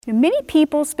Many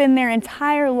people spend their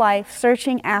entire life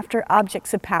searching after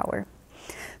objects of power.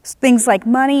 Things like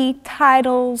money,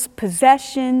 titles,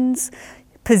 possessions,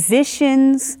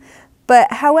 positions.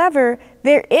 But however,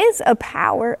 there is a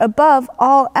power above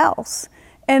all else.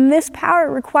 And this power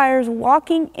requires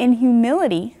walking in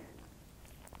humility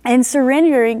and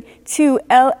surrendering to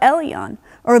El Elyon,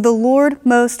 or the Lord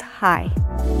Most High.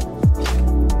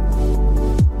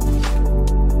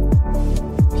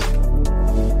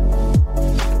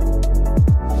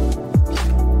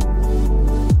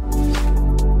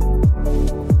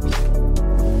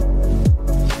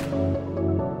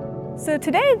 So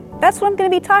today, that's what I'm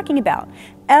going to be talking about.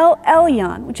 El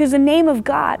Elyon, which is a name of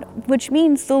God, which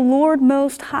means the Lord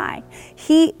Most High.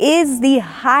 He is the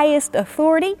highest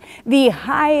authority, the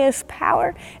highest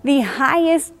power, the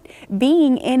highest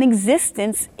being in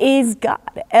existence is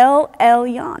God, El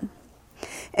Elyon.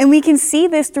 And we can see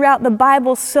this throughout the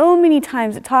Bible so many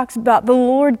times. It talks about the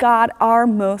Lord God, our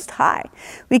Most High.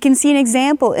 We can see an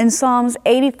example in Psalms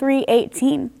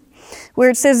 83:18. Where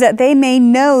it says that they may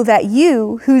know that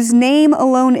you, whose name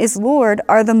alone is Lord,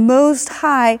 are the Most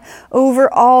High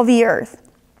over all the earth.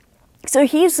 So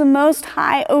He's the Most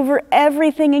High over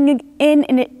everything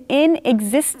in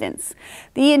existence,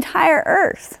 the entire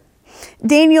earth.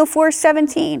 Daniel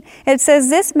 4:17, it says,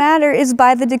 "This matter is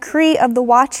by the decree of the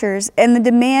watchers and the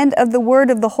demand of the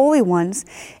word of the holy ones,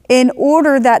 in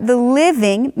order that the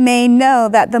living may know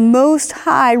that the Most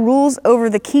High rules over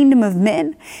the kingdom of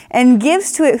men, and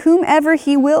gives to it whomever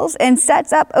He wills, and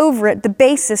sets up over it the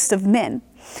basest of men."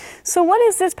 So what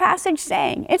is this passage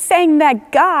saying? It's saying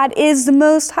that God is the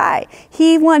Most High.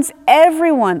 He wants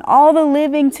everyone, all the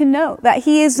living, to know that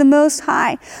He is the Most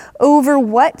High over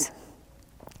what?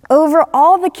 Over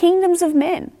all the kingdoms of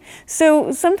men.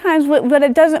 So sometimes but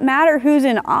it doesn't matter who's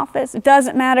in office. It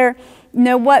doesn't matter,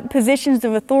 what positions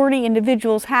of authority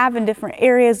individuals have in different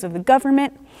areas of the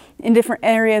government, in different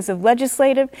areas of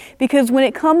legislative, because when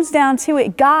it comes down to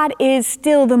it, God is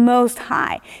still the Most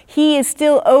High. He is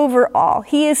still over all.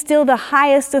 He is still the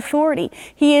highest authority.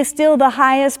 He is still the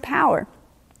highest power.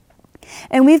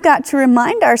 And we've got to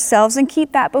remind ourselves and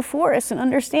keep that before us and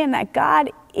understand that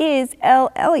God is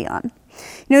El Elyon.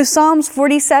 Psalms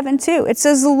 47:2, it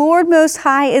says, "The Lord Most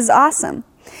High is awesome.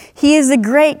 He is the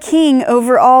great King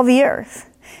over all the earth."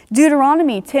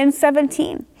 Deuteronomy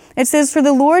 10:17, it says, "For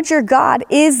the Lord your God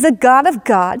is the God of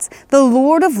gods, the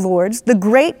Lord of lords, the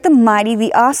great, the mighty,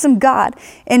 the awesome God,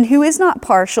 and who is not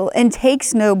partial and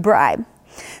takes no bribe."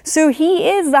 So He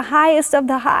is the highest of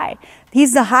the high.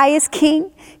 He's the highest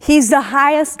King. He's the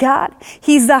highest God.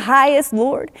 He's the highest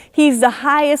Lord. He's the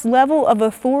highest level of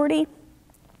authority.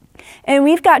 And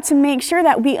we've got to make sure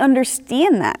that we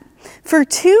understand that for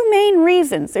two main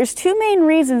reasons. There's two main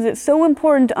reasons it's so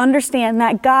important to understand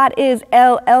that God is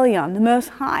El Elyon, the Most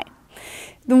High.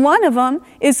 The one of them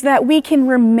is that we can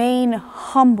remain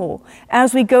humble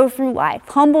as we go through life.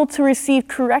 Humble to receive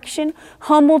correction,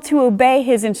 humble to obey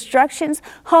His instructions,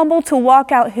 humble to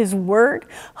walk out His word,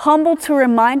 humble to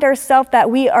remind ourselves that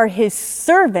we are His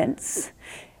servants.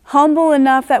 Humble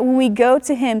enough that when we go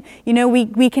to Him,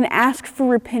 we can ask for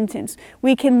repentance.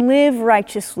 We can live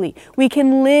righteously. We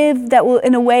can live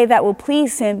in a way that will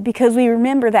please Him, because we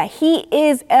remember that He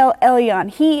is El Elyon.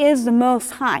 He is the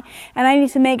Most High. And I need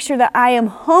to make sure that I am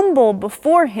humble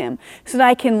before Him so that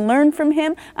I can learn from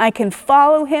Him. I can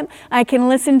follow Him. I can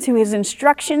listen to His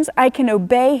instructions. I can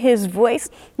obey His voice.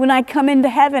 When I come into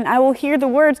heaven, I will hear the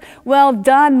words, "Well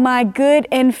done, my good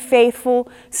and faithful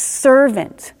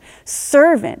servant."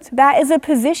 Servant. That is a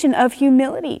position of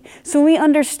humility. So we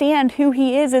understand who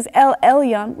He is as El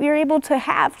Elyon. We are able to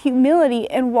have humility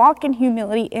and walk in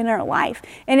humility in our life.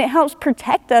 And it helps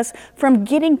protect us from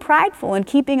getting prideful and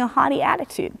keeping a haughty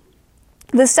attitude.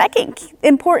 The second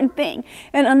important thing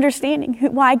in understanding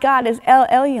why God is El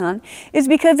Elyon is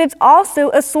because it's also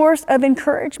a source of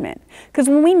encouragement. Because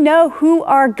when we know who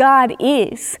our God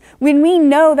is, when we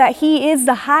know that He is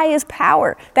the highest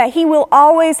power, that He will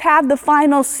always have the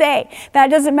final say, that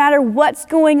doesn't matter what's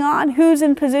going on, who's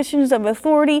in positions of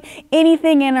authority,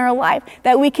 anything in our life,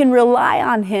 that we can rely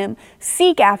on Him,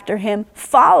 seek after Him,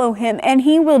 follow Him, and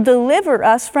He will deliver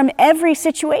us from every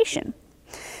situation.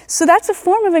 So that's a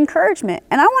form of encouragement.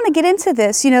 And I want to get into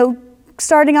this,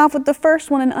 starting off with the first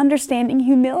one and understanding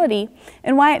humility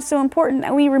and why it's so important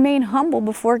that we remain humble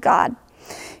before God.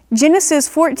 Genesis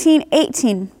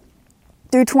 14:18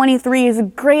 through 23 is a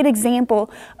great example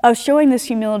of showing this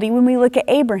humility when we look at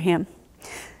Abraham.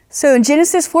 So in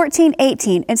Genesis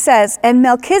 14:18, it says, "And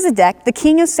Melchizedek, the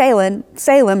king of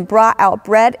Salem, brought out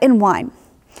bread and wine.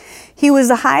 He was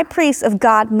the high priest of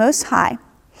God Most High.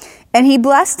 And he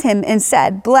blessed him and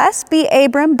said, Blessed be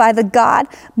Abram by the God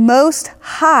Most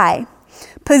High,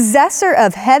 possessor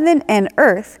of heaven and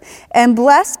earth, and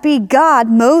blessed be God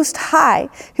Most High,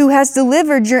 who has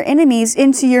delivered your enemies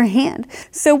into your hand.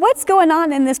 So what's going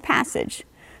on in this passage?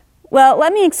 Well,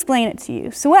 let me explain it to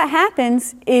you. So what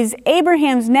happens is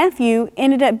Abraham's nephew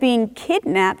ended up being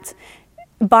kidnapped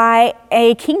by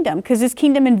a kingdom, because this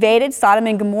kingdom invaded Sodom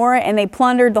and Gomorrah, and they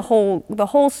plundered the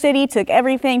whole city, took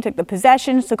everything, took the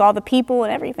possessions, took all the people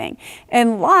and everything.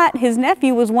 And Lot, his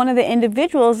nephew, was one of the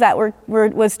individuals that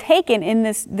was taken in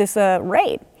this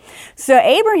raid. So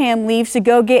Abraham leaves to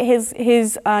go get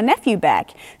his nephew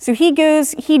back. So he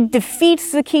goes, he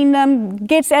defeats the kingdom,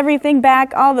 gets everything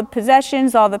back, all the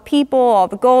possessions, all the people, all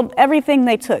the gold, everything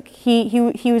they took. He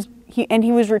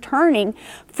was returning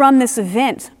from this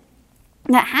event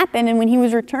that happened, and when he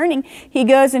was returning, he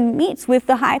goes and meets with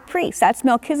the high priest. That's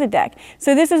Melchizedek.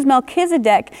 So this is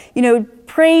Melchizedek,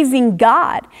 praising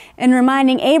God and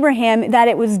reminding Abraham that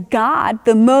it was God,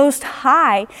 the Most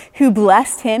High, who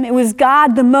blessed him. It was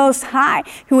God, the Most High,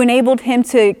 who enabled him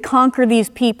to conquer these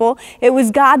people. It was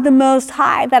God, the Most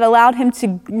High, that allowed him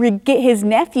to get his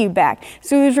nephew back.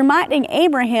 So he was reminding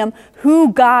Abraham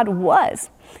who God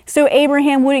was. So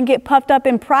Abraham wouldn't get puffed up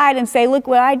in pride and say, look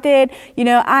what I did.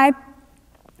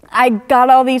 I got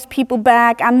all these people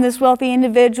back. I'm this wealthy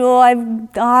individual. I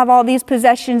have all these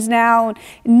possessions now.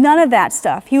 None of that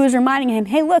stuff. He was reminding him,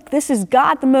 hey, look, this is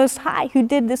God the Most High who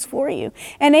did this for you.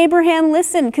 And Abraham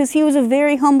listened because he was a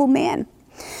very humble man.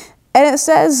 And it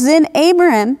says, then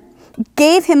Abraham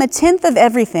gave him 1/10 of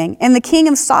everything. And the king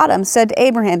of Sodom said to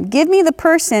Abraham, give me the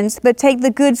persons, but take the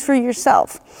goods for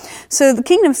yourself. So the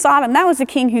king of Sodom, that was the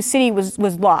king whose city was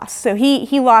lost. So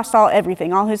he lost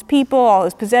everything, all his people, all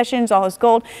his possessions, all his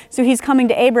gold. So he's coming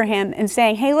to Abraham and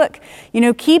saying, hey, look,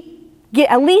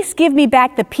 at least give me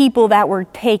back the people that were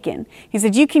taken. He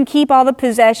said, you can keep all the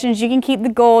possessions, you can keep the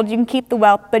gold, you can keep the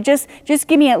wealth, but just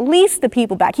give me at least the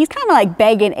people back. He's kind of like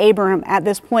begging Abraham at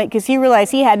this point because he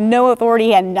realized he had no authority,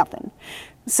 he had nothing.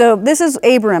 So this is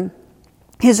Abram,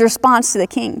 his response to the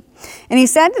king. And he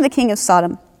said to the king of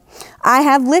Sodom, I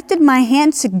have lifted my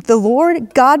hand to the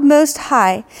Lord God Most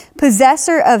High,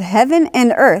 possessor of heaven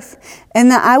and earth, and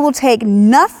that I will take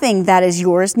nothing that is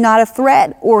yours, not a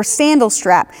thread or sandal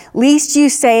strap, lest you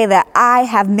say that I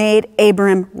have made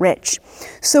Abram rich.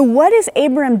 So what is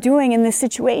Abram doing in this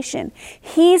situation?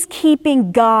 He's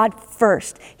keeping God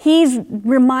first. He's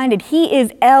reminded he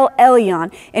is El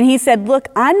Elyon, and he said, look,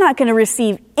 I'm not going to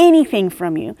receive anything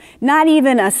from you, not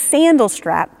even a sandal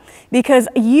strap, because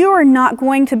you are not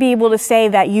going to be able to say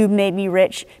that you've made me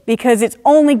rich, because it's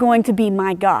only going to be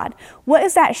my God. What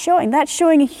is that showing? That's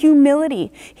showing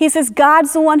humility. He says,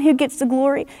 God's the one who gets the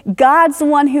glory. God's the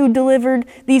one who delivered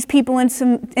these people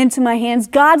into my hands.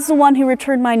 God's the one who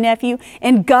returned my nephew,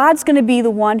 and God's going to be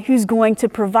the one who's going to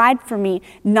provide for me,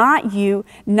 not you,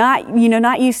 not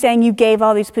you saying you gave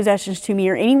all these possessions to me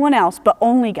or anyone else, but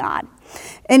only God.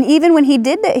 And even when he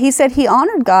did that, he said he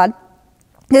honored God,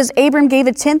 because Abram gave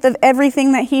 1/10 of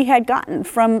everything that he had gotten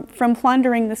from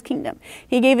plundering this kingdom.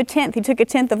 He gave 1/10. He took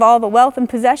 1/10 of all the wealth and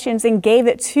possessions and gave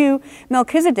it to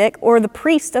Melchizedek, or the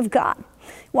priest of God.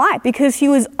 Why? Because he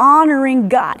was honoring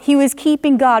God. He was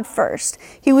keeping God first.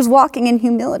 He was walking in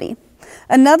humility.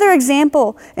 Another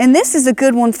example, and this is a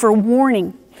good one for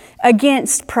warning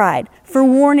against pride, for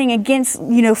warning against,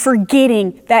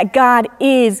 forgetting that God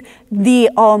is the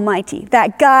Almighty,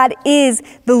 that God is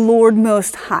the Lord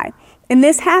Most High. And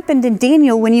this happened in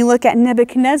Daniel when you look at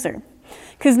Nebuchadnezzar.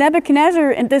 Because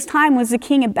Nebuchadnezzar at this time was the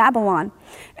king of Babylon.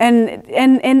 And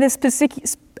in this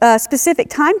specific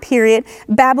time period,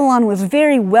 Babylon was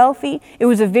very wealthy. It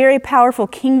was a very powerful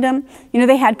kingdom.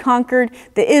 They had conquered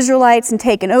the Israelites and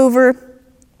taken over.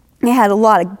 They had a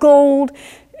lot of gold.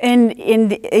 And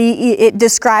it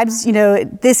describes,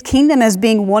 this kingdom as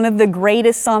being one of the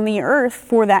greatest on the earth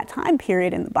for that time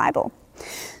period in the Bible.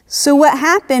 So what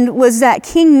happened was that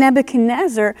King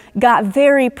Nebuchadnezzar got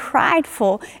very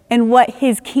prideful in what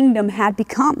his kingdom had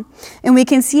become. And we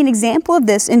can see an example of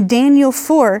this in Daniel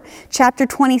 4, chapter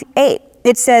 28.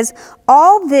 It says,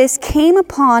 all this came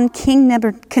upon King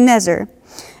Nebuchadnezzar.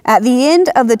 At the end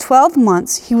of the 12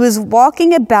 months, he was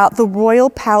walking about the royal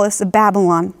palace of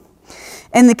Babylon.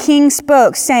 And the king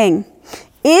spoke, saying,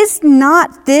 is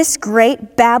not this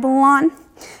great Babylon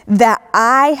that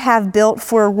I have built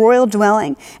for a royal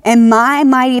dwelling and my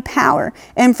mighty power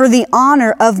and for the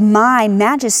honor of my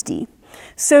majesty?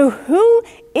 So who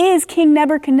is King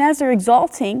Nebuchadnezzar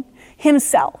exalting?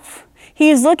 Himself. He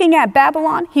is looking at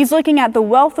Babylon. He's looking at the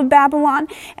wealth of Babylon.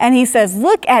 And he says,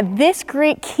 look at this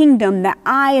great kingdom that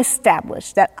I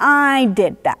established, that I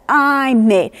did, that I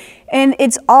made. And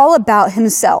it's all about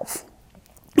himself.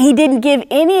 He didn't give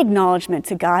any acknowledgement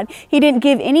to God. He didn't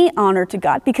give any honor to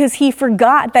God because he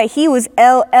forgot that he was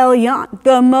El Elyon,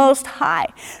 the Most High,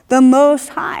 the Most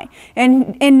High.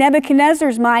 And in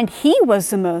Nebuchadnezzar's mind, he was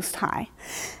the Most High.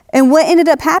 And what ended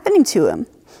up happening to him?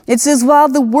 It says, while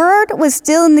the word was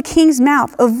still in the king's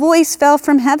mouth, a voice fell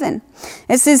from heaven.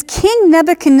 It says, King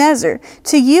Nebuchadnezzar,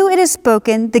 to you it is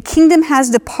spoken, the kingdom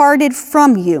has departed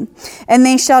from you, and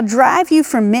they shall drive you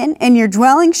from men, and your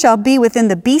dwelling shall be within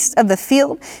the beasts of the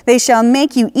field. They shall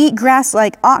make you eat grass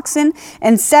like oxen,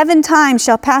 and 7 times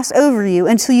shall pass over you,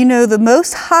 until you know the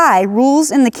Most High rules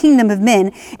in the kingdom of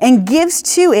men, and gives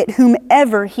to it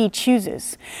whomever he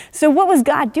chooses. So what was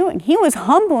God doing? He was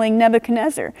humbling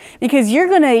Nebuchadnezzar, because you're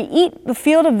going to eat the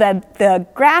field of the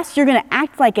grass, you're going to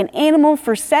act like an animal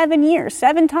for 7 years,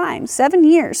 7 times, 7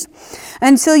 years,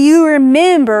 until you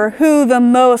remember who the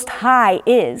Most High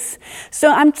is.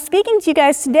 So I'm speaking to you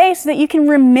guys today so that you can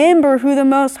remember who the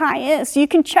Most High is. So you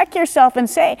can check yourself and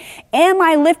say, am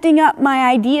I lifting up my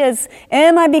ideas?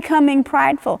 Am I becoming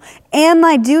prideful? Am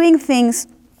I doing things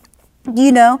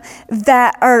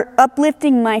that are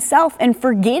uplifting myself and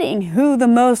forgetting who the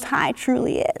Most High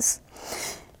truly is?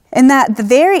 And that the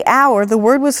very hour the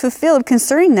word was fulfilled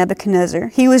concerning Nebuchadnezzar.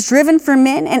 He was driven from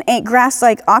men and ate grass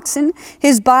like oxen.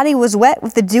 His body was wet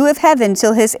with the dew of heaven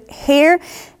till his hair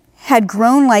had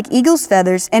grown like eagle's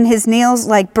feathers and his nails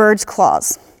like bird's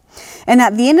claws. And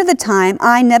at the end of the time,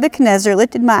 I, Nebuchadnezzar,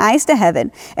 lifted my eyes to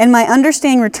heaven, and my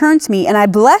understanding returned to me, and I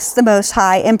blessed the Most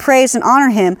High and praised and honor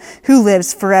him who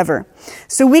lives forever.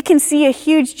 So we can see a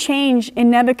huge change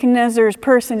in Nebuchadnezzar's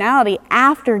personality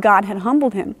after God had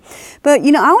humbled him. But, I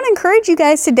want to encourage you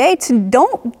guys today to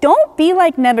don't be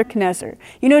like Nebuchadnezzar.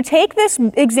 Take this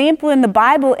example in the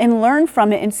Bible and learn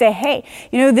from it and say, hey,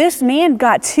 this man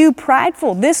got too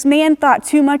prideful. This man thought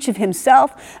too much of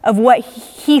himself, of what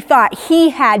he thought he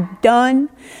had done.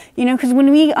 Because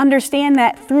when we understand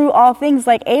that through all things,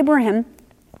 like Abraham,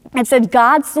 it said,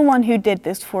 God's the one who did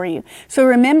this for you. So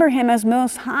remember him as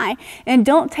Most High, and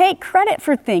don't take credit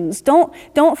for things. Don't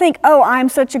think, oh, I'm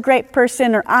such a great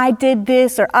person, or I did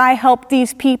this, or I helped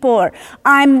these people, or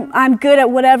I'm good at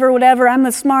whatever, I'm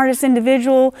the smartest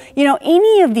individual.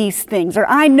 Any of these things, or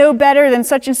I know better than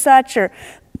such and such, or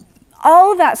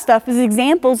all of that stuff is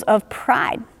examples of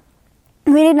pride.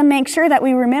 We need to make sure that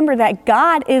we remember that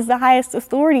God is the highest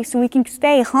authority so we can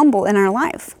stay humble in our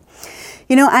life.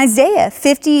 Isaiah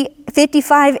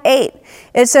 55:8,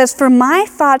 it says, for my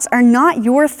thoughts are not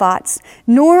your thoughts,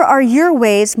 nor are your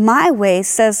ways my ways,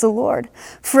 says the Lord.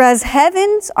 For as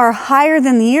heavens are higher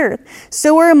than the earth,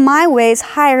 so are my ways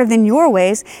higher than your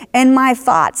ways, and my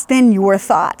thoughts than your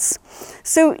thoughts.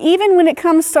 So even when it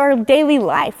comes to our daily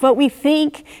life, what we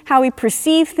think, how we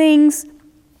perceive things,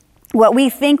 what we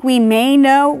think we may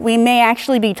know, we may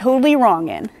actually be totally wrong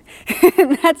in.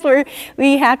 And that's where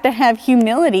we have to have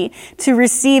humility to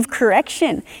receive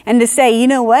correction and to say, you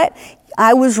know what?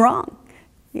 I was wrong.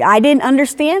 I didn't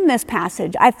understand this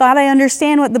passage. I thought I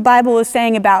understand what the Bible was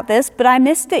saying about this, but I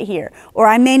missed it here. Or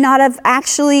I may not have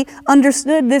actually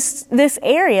understood this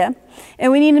area.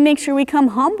 And we need to make sure we come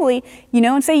humbly,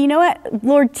 and say, you know what,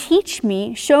 Lord, teach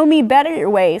me, show me better your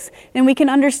ways. And we can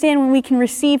understand when we can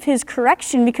receive his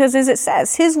correction, because as it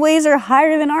says, his ways are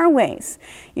higher than our ways.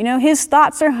 His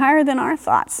thoughts are higher than our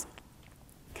thoughts.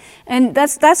 And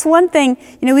that's one thing,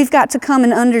 we've got to come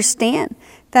and understand.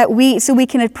 So we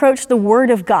can approach the Word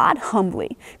of God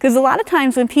humbly. Because a lot of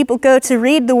times when people go to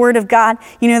read the Word of God,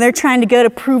 they're trying to go to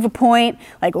prove a point,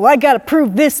 like, well, I got to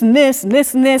prove this and this and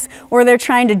this and this, or they're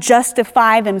trying to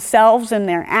justify themselves and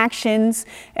their actions,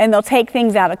 and they'll take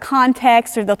things out of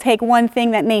context, or they'll take one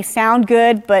thing that may sound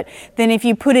good, but then if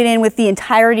you put it in with the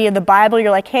entirety of the Bible,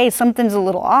 you're like, hey, something's a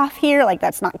little off here, like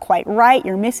that's not quite right,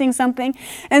 you're missing something.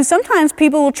 And sometimes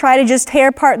people will try to just tear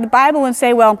apart the Bible and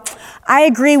say, well, I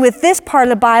agree with this part of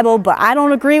the Bible, but I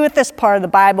don't agree with this part of the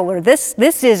Bible, or this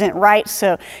isn't right,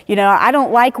 so, I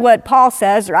don't like what Paul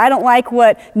says, or I don't like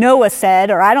what Noah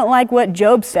said, or I don't like what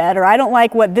Job said, or I don't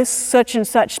like what this such and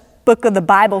such book of the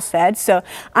Bible said, so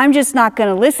I'm just not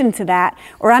going to listen to that,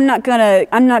 or I'm not going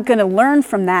to learn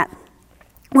from that.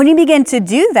 When you begin to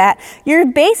do that, you're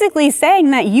basically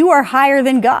saying that you are higher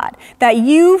than God, that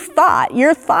your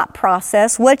thought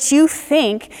process, what you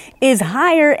think is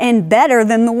higher and better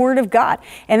than the Word of God.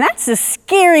 And that's a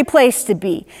scary place to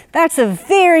be. That's a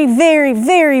very, very,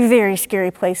 very, very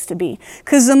scary place to be.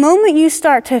 Because the moment you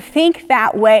start to think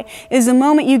that way is the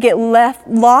moment you get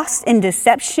lost in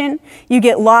deception, you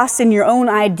get lost in your own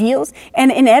ideals,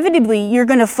 and inevitably you're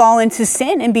going to fall into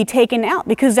sin and be taken out,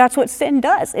 because that's what sin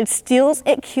does. It steals,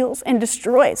 it it kills and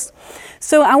destroys.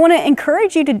 So I want to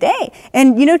encourage you today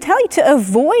and, tell you to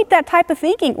avoid that type of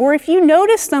thinking. Or if you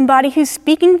notice somebody who's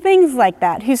speaking things like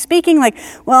that, who's speaking like,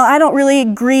 well, I don't really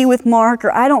agree with Mark,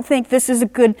 or I don't think this is a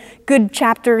good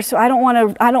chapter, so I don't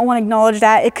want to acknowledge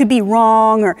that. It could be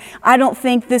wrong, or I don't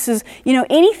think this is,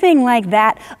 anything like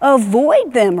that.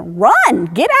 Avoid them. Run.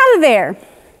 Get out of there.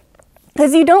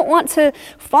 Because you don't want to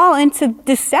fall into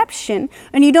deception,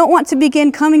 and you don't want to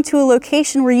begin coming to a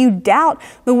location where you doubt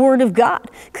the Word of God.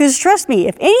 Because trust me,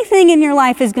 if anything in your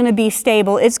life is going to be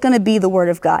stable, it's going to be the Word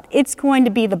of God. It's going to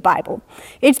be the Bible.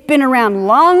 It's been around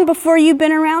long before you've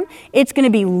been around. It's going to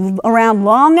be around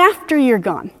long after you're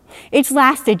gone. It's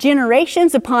lasted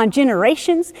generations upon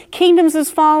generations. Kingdoms have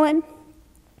fallen.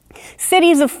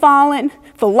 Cities have fallen.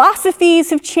 Philosophies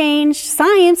have changed,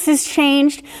 science has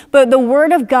changed, but the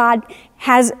Word of God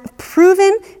has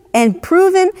proven itself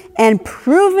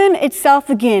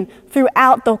again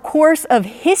throughout the course of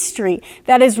history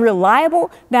that is reliable,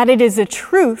 that it is a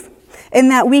truth, and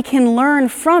that we can learn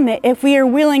from it if we are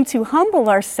willing to humble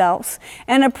ourselves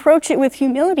and approach it with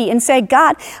humility and say,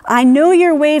 God, I know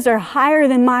your ways are higher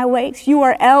than my ways. You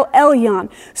are El Elyon,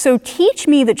 so teach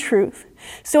me the truth,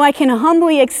 so I can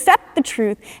humbly accept the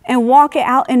truth and walk it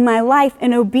out in my life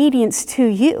in obedience to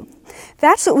you.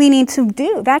 That's what we need to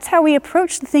do. That's how we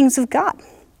approach the things of God.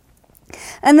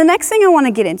 And the next thing I want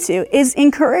to get into is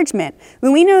encouragement.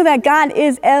 When we know that God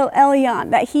is El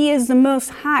Elyon, that He is the Most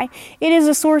High, it is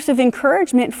a source of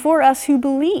encouragement for us who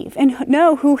believe and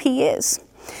know who He is.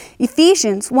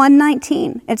 Ephesians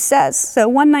 1:19, it says, so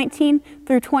 1:19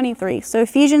 through 23. So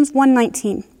Ephesians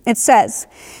 1:19, it says,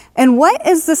 and what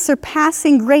is the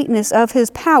surpassing greatness of His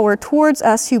power towards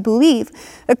us who believe,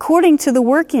 according to the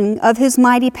working of His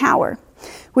mighty power,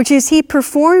 which is He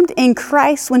performed in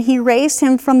Christ when He raised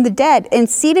Him from the dead and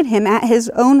seated Him at His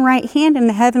own right hand in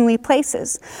the heavenly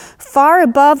places, far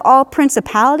above all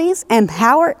principalities and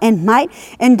power and might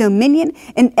and dominion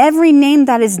and every name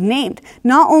that is named,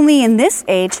 not only in this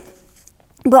age,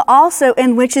 but also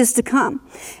in which is to come.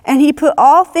 And He put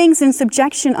all things in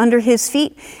subjection under His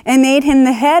feet, and made Him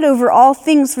the head over all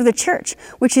things for the church,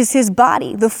 which is His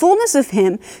body, the fullness of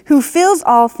Him who fills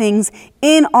all things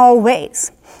in all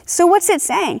ways. So what's it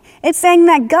saying? It's saying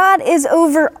that God is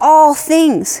over all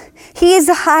things. He is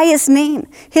the highest name.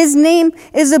 His name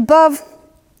is above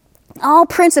all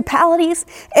principalities,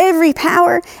 every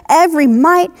power, every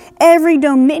might, every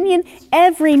dominion,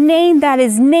 every name that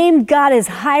is named. God is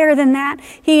higher than that.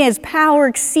 His power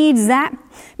exceeds that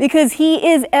because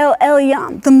He is El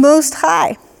Elyon, the Most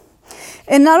High.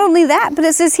 And not only that, but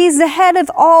it says He's the head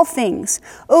of all things,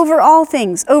 over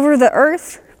the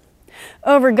earth,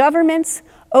 over governments,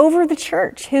 over the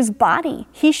church, His body.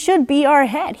 He should be our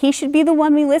head. He should be the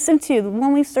one we listen to, the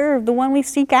one we serve, the one we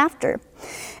seek after.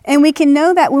 And we can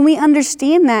know that when we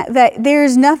understand that there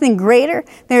is nothing greater,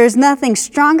 there is nothing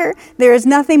stronger, there is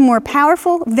nothing more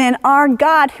powerful than our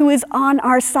God who is on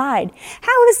our side.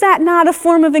 How is that not a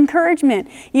form of encouragement?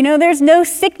 There's no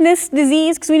sickness,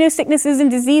 disease, because we know sicknesses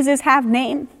and diseases have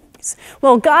names.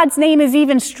 Well, God's name is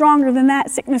even stronger than that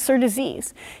sickness or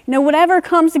disease. Whatever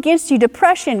comes against you,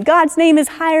 depression, God's name is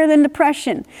higher than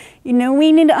depression.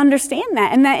 We need to understand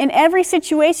that, and that in every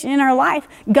situation in our life,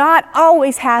 God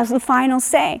always has the final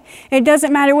say. It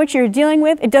doesn't matter what you're dealing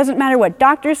with. It doesn't matter what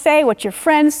doctors say, what your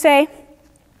friends say.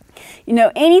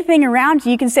 Anything around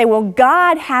you, you can say, well,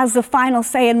 God has the final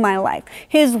say in my life.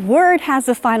 His Word has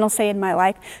the final say in my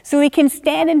life. So we can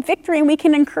stand in victory and we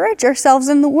can encourage ourselves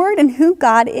in the Word and who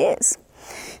God is.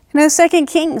 2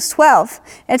 Kings 12,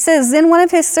 it says, then one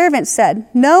of His servants said,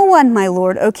 no one, my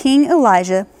lord, O King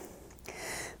Elijah,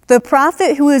 the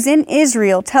prophet who is in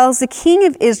Israel tells the king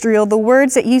of Israel the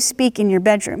words that you speak in your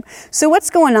bedroom. So what's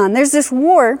going on? There's this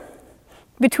war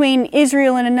between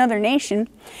Israel and another nation,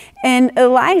 and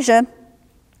Elijah,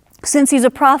 since he's a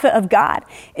prophet of God,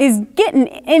 is getting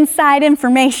inside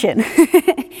information,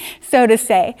 so to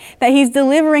say, that he's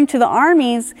delivering to the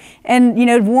armies and,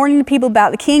 warning the people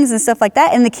about the kings and stuff like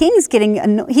that. And the king's getting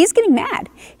mad.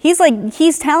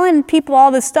 He's telling people all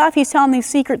this stuff. He's telling these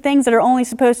secret things that are only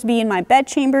supposed to be in my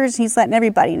bedchambers. He's letting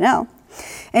everybody know.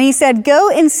 And he said, go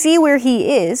and see where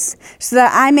he is so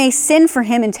that I may send for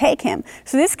him and take him.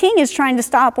 So this king is trying to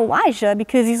stop Elijah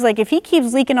because he's like, if he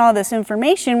keeps leaking all this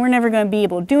information, we're never going to be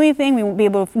able to do anything. We won't be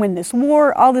able to win this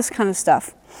war, all this kind of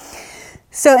stuff.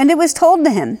 So, and it was told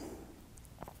to him,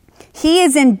 he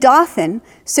is in Dothan.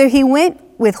 So he went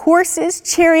with horses,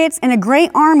 chariots, and a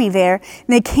great army there. And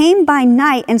they came by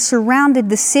night and surrounded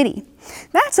the city.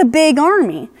 That's a big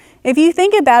army. If you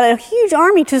think about it, a huge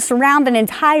army to surround an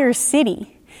entire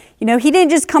city. He didn't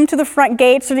just come to the front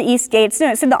gates or the east gates.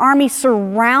 No, it said the army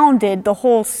surrounded the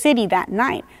whole city that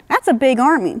night. That's a big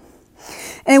army.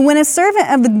 And when a servant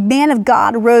of the man of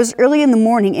God rose early in the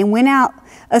morning and went out,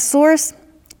 a force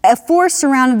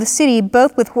surrounded the city,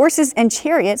 both with horses and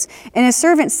chariots. And his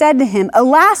servant said to him,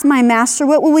 "Alas, my master,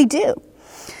 what will we do?"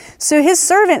 So his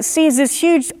servant sees this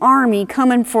huge army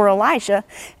coming for Elijah,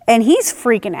 and he's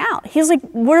freaking out. He's like,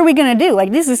 what are we going to do?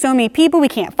 Like, this is so many people, we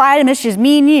can't fight them. It's just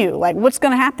me and you. Like, what's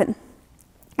going to happen?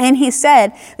 And he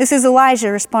said, this is Elijah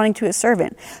responding to his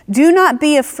servant, "Do not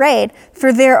be afraid,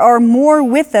 for there are more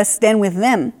with us than with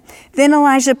them." Then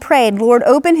Elijah prayed, "Lord,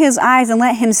 open his eyes and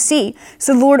let him see."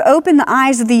 So the Lord opened the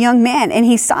eyes of the young man, and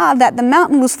he saw that the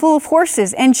mountain was full of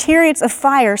horses and chariots of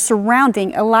fire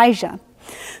surrounding Elijah.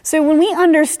 So when we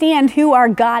understand who our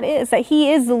God is, that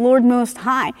he is the Lord Most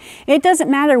High, it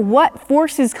doesn't matter what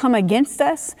forces come against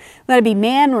us, let it be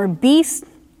man or beast,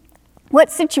 what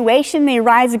situation may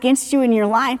rise against you in your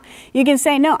life, you can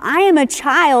say, no, I am a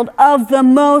child of the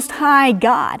Most High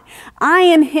God. I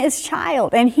am his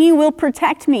child, and he will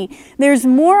protect me. There's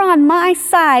more on my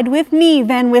side with me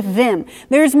than with them.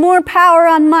 There's more power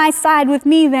on my side with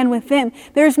me than with them.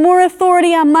 There's more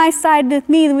authority on my side with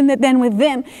me than with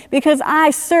them, because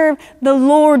I serve the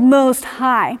Lord Most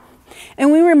High.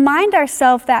 And we remind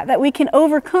ourselves that we can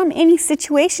overcome any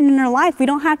situation in our life. We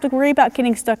don't have to worry about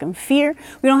getting stuck in fear.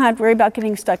 We don't have to worry about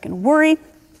getting stuck in worry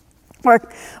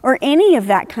or any of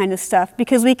that kind of stuff,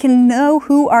 because we can know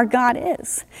who our God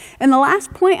is. And the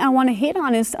last point I want to hit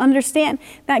on is to understand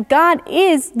that God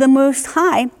is the Most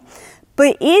High.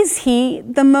 But is he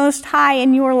the Most High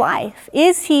in your life?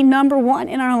 Is he number one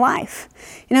in our life?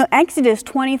 Exodus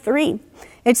 23,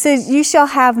 it says, "You shall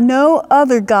have no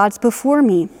other gods before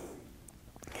me."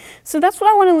 So that's what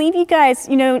I want to leave you guys,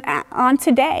 on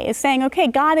today, is saying, okay,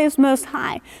 God is Most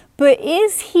High, but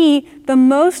is he the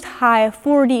Most High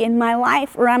authority in my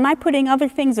life, or am I putting other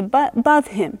things above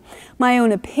him? My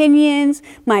own opinions,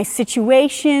 my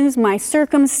situations, my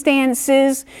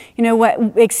circumstances,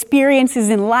 what experiences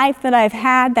in life that I've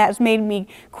had that's made me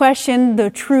question the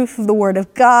truth of the Word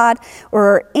of God,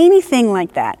 or anything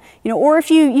like that. Or if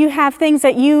you have things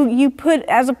that you put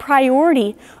as a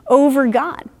priority over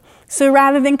God. So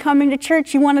rather than coming to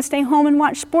church, you want to stay home and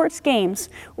watch sports games.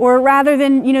 Or rather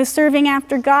than, serving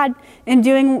after God and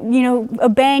doing,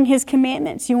 obeying his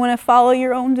commandments, you want to follow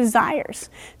your own desires.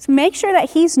 So make sure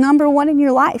that he's number one in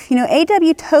your life.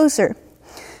 A.W.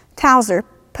 Tozer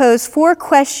posed 4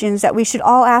 questions that we should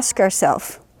all ask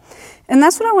ourselves. And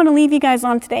that's what I want to leave you guys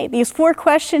on today. These 4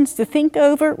 questions to think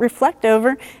over, reflect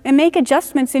over, and make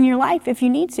adjustments in your life if you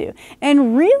need to.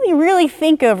 And really, really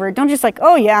think over it. Don't just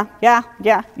oh yeah,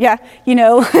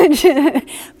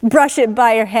 brush it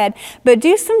by your head. But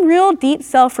do some real deep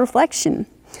self-reflection.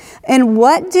 And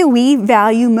what do we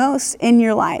value most in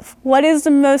your life? What is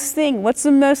the most thing? What's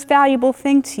the most valuable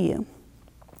thing to you?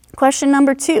 Question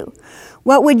number 2,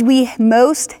 what would we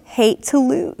most hate to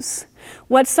lose?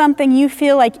 What's something you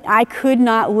feel like I could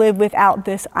not live without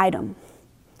this item,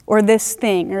 or this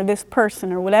thing, or this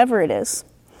person, or whatever it is?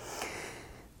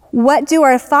 What do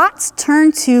our thoughts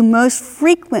turn to most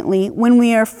frequently when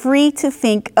we are free to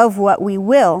think of what we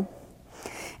will?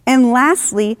 And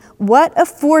lastly, what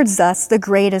affords us the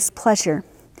greatest pleasure?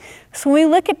 So when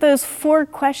we look at those 4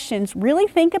 questions, really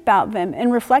think about them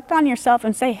and reflect on yourself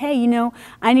and say, hey,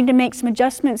 I need to make some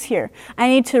adjustments here. I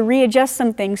need to readjust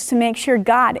some things to make sure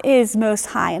God is Most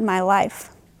High in my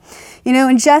life.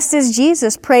 And just as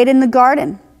Jesus prayed in the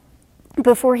garden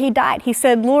before he died, he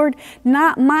said, Lord,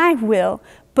 not my will,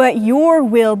 but your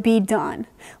will be done.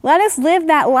 Let us live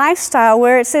that lifestyle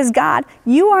where it says, God,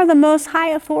 you are the Most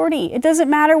High authority. It doesn't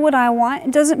matter what I want.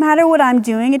 It doesn't matter what I'm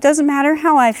doing. It doesn't matter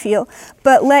how I feel.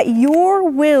 But let your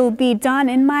will be done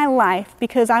in my life,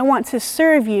 because I want to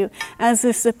serve you as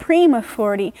the supreme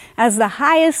authority, as the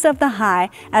highest of the high,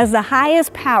 as the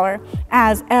highest power,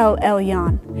 as El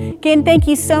Elyon. Again, thank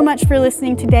you so much for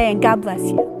listening today, and God bless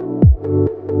you.